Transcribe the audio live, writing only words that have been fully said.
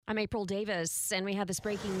I'm April Davis, and we have this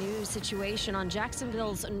breaking news situation on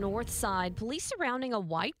Jacksonville's north side. Police surrounding a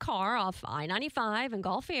white car off I-95 and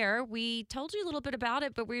Golfair. We told you a little bit about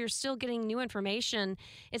it, but we are still getting new information.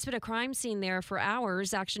 It's been a crime scene there for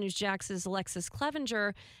hours. Action News Jax's Alexus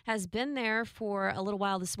Cleavenger has been there for a little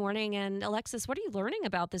while this morning. And Alexus, what are you learning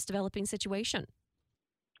about this developing situation?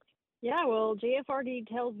 Yeah, well, JFRD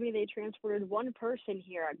tells me they transported one person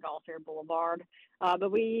here at Golfair Boulevard,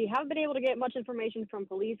 but we haven't been able to get much information from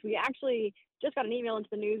police. We actually just got an email into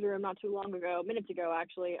the newsroom not too long ago, minutes ago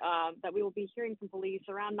actually, that we will be hearing from police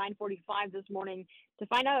around 9:45 this morning to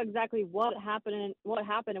find out exactly what happened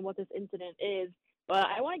and what this incident is. But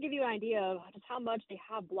I want to give you an idea of just how much they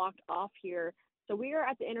have blocked off here. So we are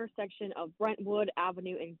at the intersection of Brentwood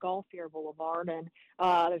Avenue and Golfair Boulevard, and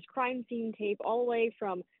there's crime scene tape all the way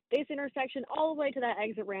from this intersection all the way to that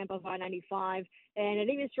exit ramp of I-95, and it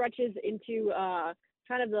even stretches into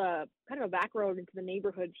kind of a back road into the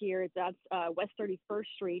neighborhoods here. That's West 31st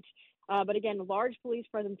Street. But again, large police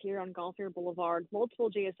presence here on Golfair Boulevard, multiple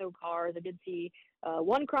JSO cars. I did see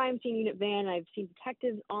one crime scene unit van. I've seen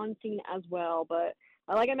detectives on scene as well. But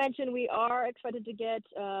like I mentioned, we are expected to get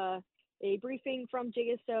a briefing from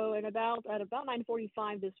JSO at about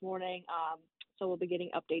 9:45 this morning. So we'll be getting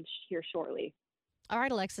updates here shortly. All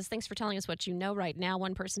right, Alexis, thanks for telling us what you know right now.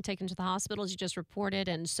 One person taken to the hospital, as you just reported,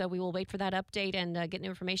 and so we will wait for that update and get new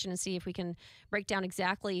information and see if we can break down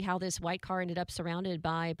exactly how this white car ended up surrounded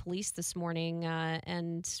by police this morning,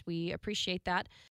 and we appreciate that.